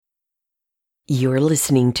You're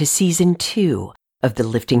listening to Season 2 of the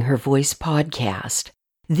Lifting Her Voice podcast.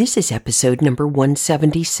 This is episode number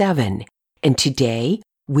 177, and today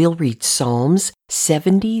we'll read Psalms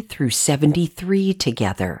 70 through 73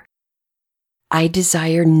 together. I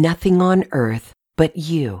desire nothing on earth but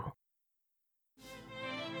you.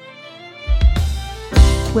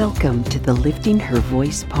 Welcome to the Lifting Her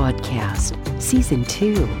Voice podcast, Season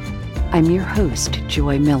 2. I'm your host,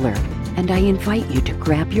 Joy Miller, and I invite you to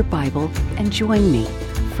grab your Bible and join me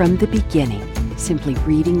from the beginning, simply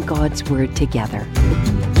reading God's Word together.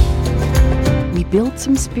 We built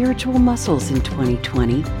some spiritual muscles in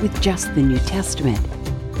 2020 with just the New Testament,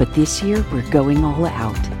 but this year we're going all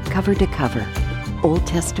out, cover to cover, Old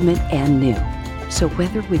Testament and New. So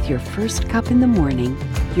whether with your first cup in the morning,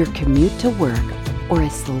 your commute to work, or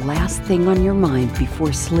as the last thing on your mind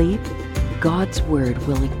before sleep, God's Word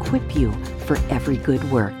will equip you for every good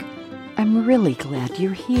work. I'm really glad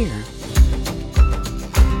you're here.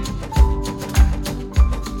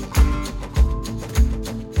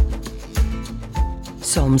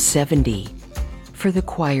 Psalm 70, for the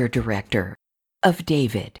choir director, of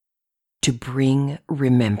David, to bring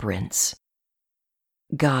remembrance.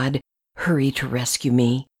 God, hurry to rescue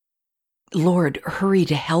me. Lord, hurry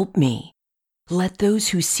to help me. Let those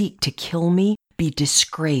who seek to kill me be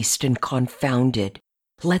disgraced and confounded.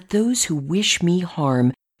 Let those who wish me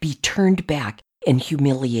harm be turned back and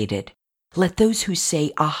humiliated. Let those who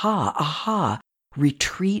say, aha, aha,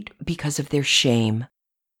 retreat because of their shame.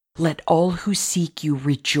 Let all who seek you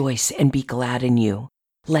rejoice and be glad in you.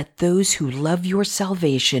 Let those who love your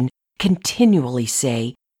salvation continually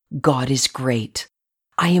say, God is great.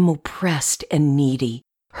 I am oppressed and needy.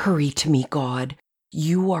 Hurry to me, God.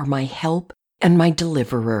 You are my help and my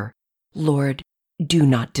deliverer. Lord, do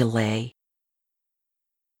not delay.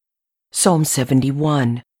 Psalm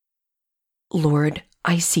 71. Lord,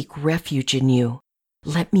 I seek refuge in you.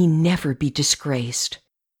 Let me never be disgraced.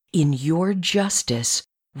 In your justice,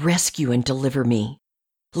 rescue and deliver me.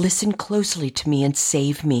 Listen closely to me and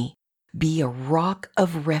save me. Be a rock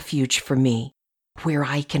of refuge for me, where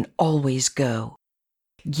I can always go.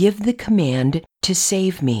 Give the command to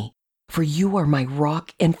save me, for you are my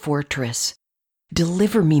rock and fortress.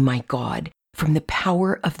 Deliver me, my God, from the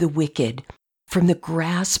power of the wicked, from the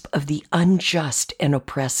grasp of the unjust and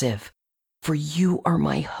oppressive. For you are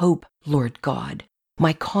my hope, Lord God,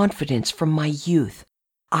 my confidence from my youth.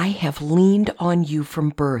 I have leaned on you from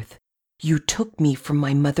birth. You took me from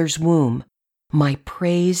my mother's womb. My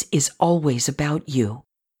praise is always about you.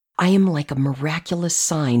 I am like a miraculous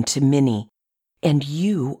sign to many, and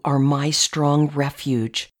you are my strong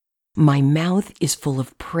refuge. My mouth is full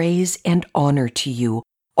of praise and honor to you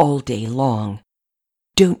all day long.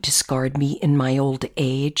 Don't discard me in my old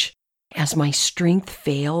age. As my strength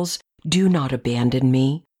fails, do not abandon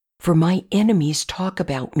me, for my enemies talk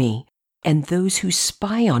about me, and those who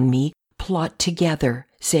spy on me plot together,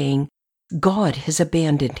 saying, God has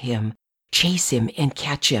abandoned him. Chase him and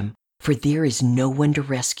catch him, for there is no one to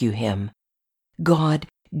rescue him. God,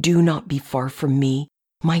 do not be far from me.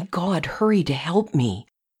 My God, hurry to help me.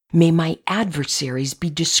 May my adversaries be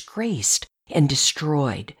disgraced and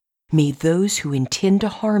destroyed. May those who intend to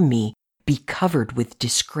harm me be covered with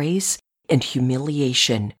disgrace and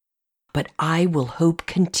humiliation. But I will hope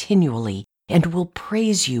continually and will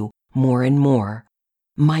praise you more and more.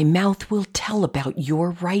 My mouth will tell about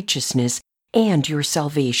your righteousness and your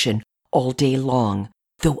salvation all day long,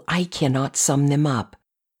 though I cannot sum them up.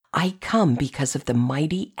 I come because of the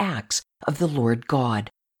mighty acts of the Lord God.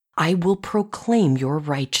 I will proclaim your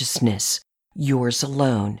righteousness, yours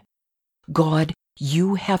alone. God,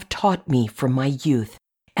 you have taught me from my youth,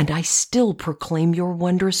 and I still proclaim your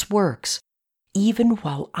wondrous works. Even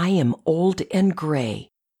while I am old and gray,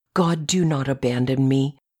 God, do not abandon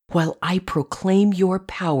me, while I proclaim your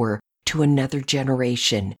power to another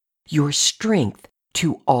generation, your strength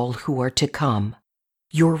to all who are to come.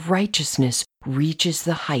 Your righteousness reaches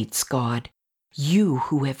the heights, God. You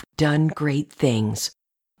who have done great things.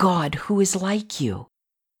 God, who is like you?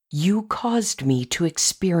 You caused me to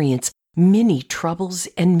experience many troubles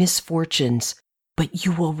and misfortunes, but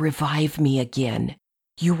you will revive me again.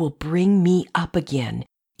 You will bring me up again,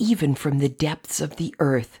 even from the depths of the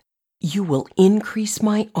earth. You will increase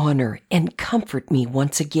my honor and comfort me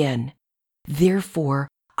once again. Therefore,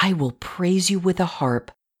 I will praise you with a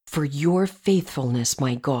harp for your faithfulness,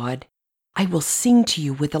 my God. I will sing to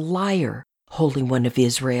you with a lyre, Holy One of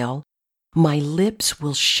Israel. My lips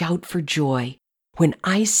will shout for joy when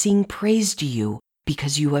I sing praise to you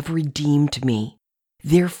because you have redeemed me.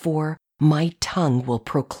 Therefore, my tongue will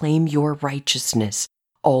proclaim your righteousness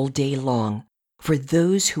all day long, for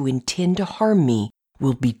those who intend to harm me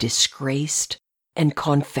will be disgraced and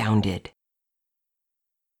confounded.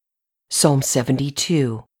 Psalm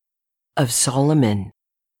 72 of Solomon.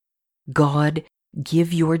 God,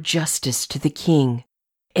 give your justice to the king,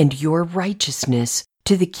 and your righteousness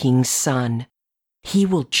to the king's son. He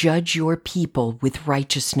will judge your people with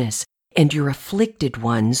righteousness, and your afflicted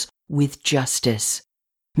ones with justice.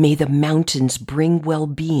 May the mountains bring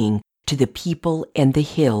well-being to the people and the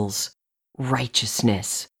hills,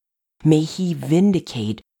 righteousness. May he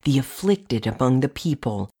vindicate the afflicted among the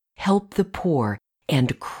people, help the poor,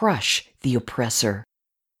 and crush the oppressor.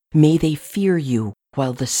 May they fear you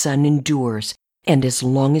while the sun endures, and as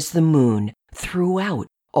long as the moon, throughout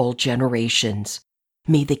all generations.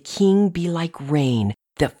 May the king be like rain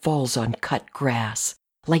that falls on cut grass,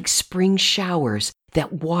 like spring showers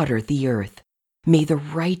that water the earth. May the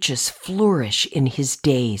righteous flourish in his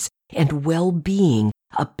days, and well-being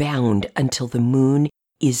abound until the moon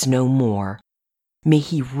is no more. May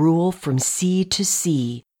he rule from sea to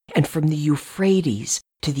sea, and from the Euphrates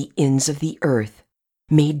to the ends of the earth.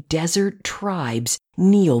 May desert tribes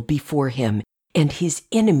kneel before him, and his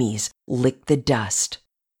enemies lick the dust.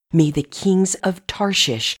 May the kings of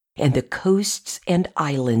Tarshish and the coasts and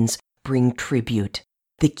islands bring tribute.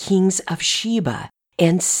 The kings of Sheba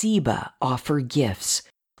and Seba offer gifts.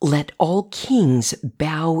 Let all kings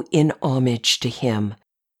bow in homage to him.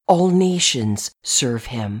 All nations serve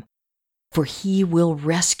him. For he will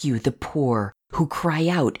rescue the poor who cry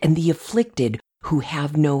out, and the afflicted who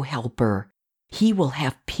have no helper. He will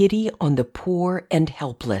have pity on the poor and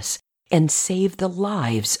helpless, and save the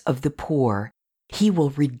lives of the poor. He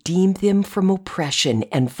will redeem them from oppression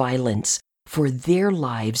and violence, for their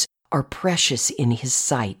lives are precious in his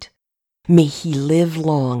sight. May he live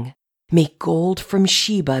long. May gold from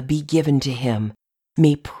Sheba be given to him.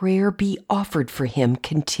 May prayer be offered for him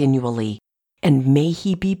continually, and may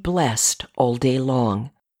he be blessed all day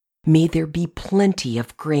long. May there be plenty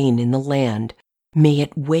of grain in the land. May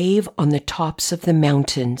it wave on the tops of the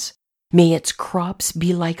mountains. May its crops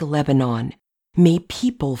be like Lebanon. May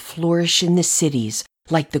people flourish in the cities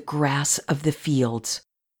like the grass of the fields.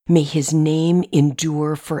 May his name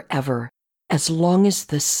endure forever. As long as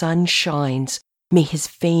the sun shines, may his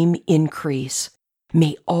fame increase.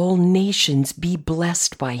 May all nations be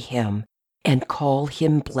blessed by him and call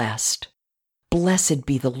him blessed. Blessed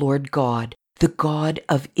be the Lord God, the God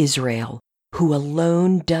of Israel, who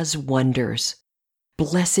alone does wonders.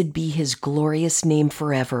 Blessed be his glorious name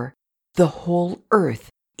forever. The whole earth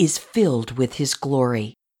is filled with his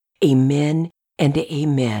glory. Amen and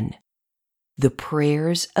amen. The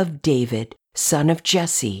prayers of David, son of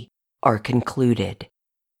Jesse, are concluded.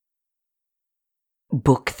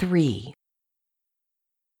 Book 3.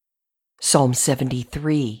 Psalm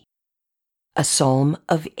 73, a psalm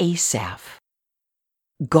of Asaph.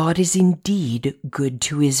 God is indeed good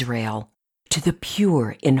to Israel, to the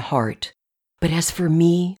pure in heart. But as for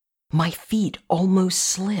me, my feet almost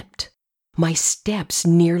slipped. My steps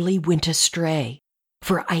nearly went astray,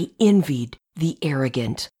 for I envied the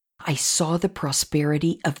arrogant. I saw the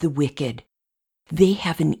prosperity of the wicked. They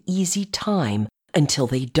have an easy time until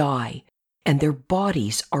they die, and their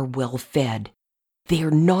bodies are well fed. They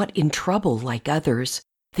are not in trouble like others.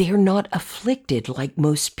 They are not afflicted like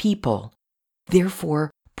most people.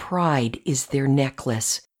 Therefore, pride is their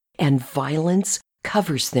necklace, and violence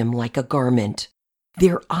covers them like a garment.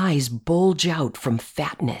 Their eyes bulge out from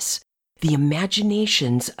fatness. The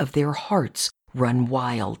imaginations of their hearts run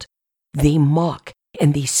wild. They mock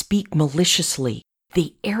and they speak maliciously.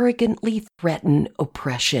 They arrogantly threaten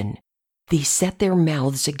oppression. They set their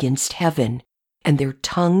mouths against heaven, and their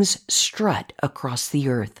tongues strut across the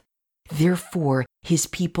earth. Therefore his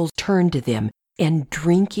people turn to them and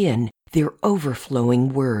drink in their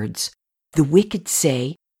overflowing words. The wicked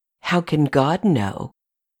say, "How can God know?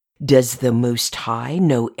 Does the Most High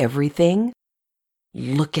know everything?"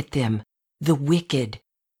 Look at them, the wicked.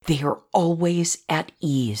 They are always at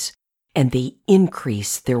ease, and they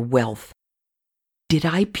increase their wealth. Did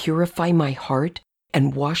I purify my heart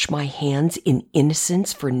and wash my hands in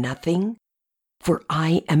innocence for nothing? For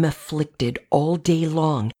I am afflicted all day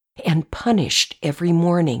long and punished every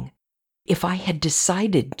morning. If I had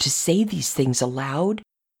decided to say these things aloud,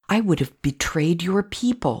 I would have betrayed your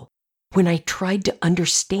people. When I tried to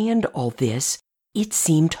understand all this, it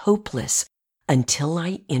seemed hopeless until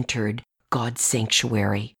I entered God's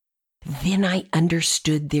sanctuary. Then I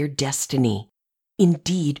understood their destiny.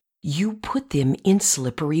 Indeed, you put them in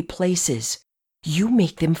slippery places. You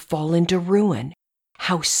make them fall into ruin.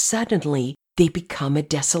 How suddenly they become a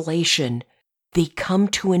desolation. They come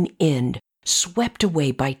to an end, swept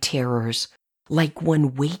away by terrors, like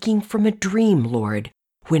one waking from a dream, Lord,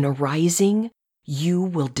 when arising, you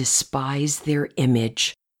will despise their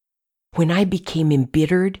image. When I became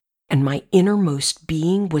embittered and my innermost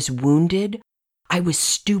being was wounded, I was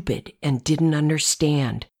stupid and didn't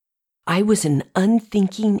understand. I was an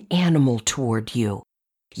unthinking animal toward you.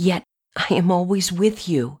 Yet I am always with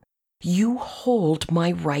you. You hold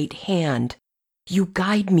my right hand. You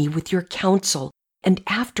guide me with your counsel, and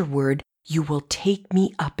afterward you will take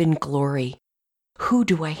me up in glory. Who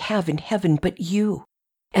do I have in heaven but you?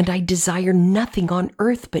 And I desire nothing on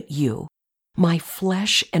earth but you. My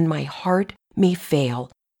flesh and my heart may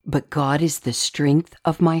fail, but God is the strength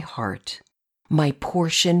of my heart, my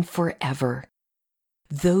portion forever.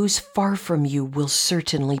 Those far from you will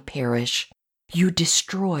certainly perish. You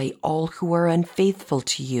destroy all who are unfaithful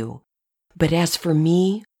to you. But as for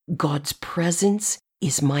me, God's presence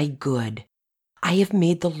is my good. I have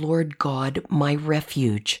made the Lord God my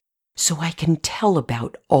refuge, so I can tell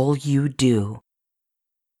about all you do.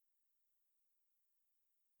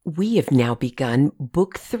 We have now begun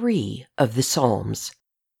Book 3 of the Psalms.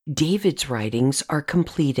 David's writings are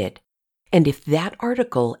completed, and if that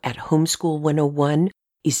article at Homeschool 101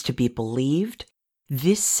 is to be believed,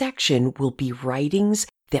 this section will be writings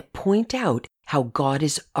that point out how God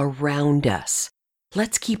is around us.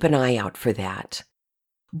 Let's keep an eye out for that.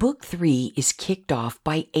 Book 3 is kicked off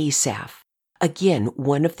by Asaph, again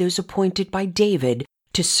one of those appointed by David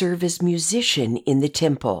to serve as musician in the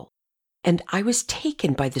temple. And I was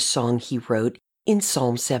taken by the song he wrote in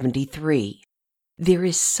Psalm 73. There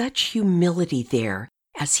is such humility there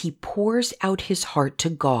as he pours out his heart to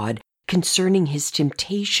God concerning his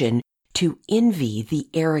temptation to envy the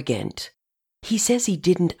arrogant. He says he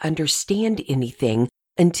didn't understand anything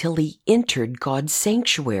until he entered God's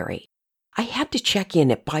sanctuary. I had to check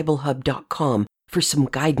in at BibleHub.com for some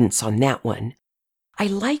guidance on that one. I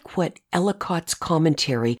like what Ellicott's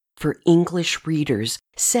commentary for English readers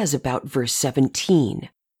says about verse 17.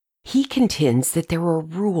 He contends that there are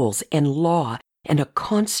rules and law and a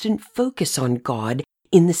constant focus on God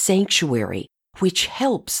in the sanctuary, which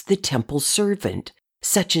helps the temple servant,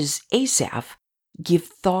 such as Asaph, give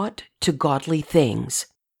thought to godly things.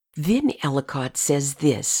 Then Ellicott says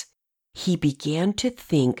this: he began to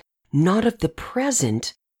think not of the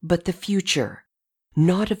present, but the future,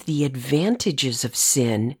 not of the advantages of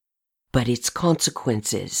sin, but its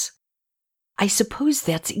consequences. I suppose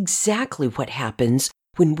that's exactly what happens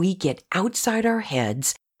when we get outside our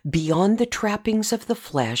heads, beyond the trappings of the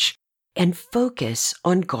flesh, and focus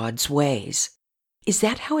on God's ways. Is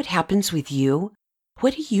that how it happens with you?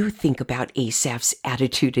 What do you think about Asaph's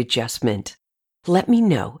attitude adjustment? Let me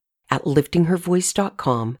know at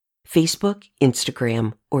liftinghervoice.com, Facebook,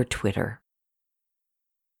 Instagram, or Twitter.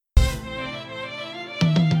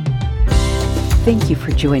 Thank you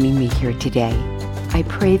for joining me here today. I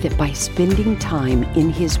pray that by spending time in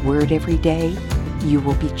His Word every day, you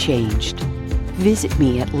will be changed. Visit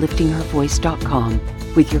me at liftinghervoice.com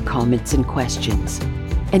with your comments and questions.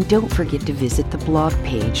 And don't forget to visit the blog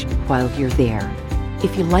page while you're there.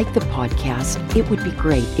 If you like the podcast, it would be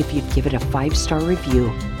great if you'd give it a 5-star review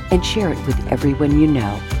and share it with everyone you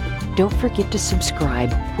know. Don't forget to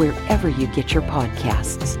subscribe wherever you get your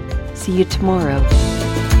podcasts. See you tomorrow.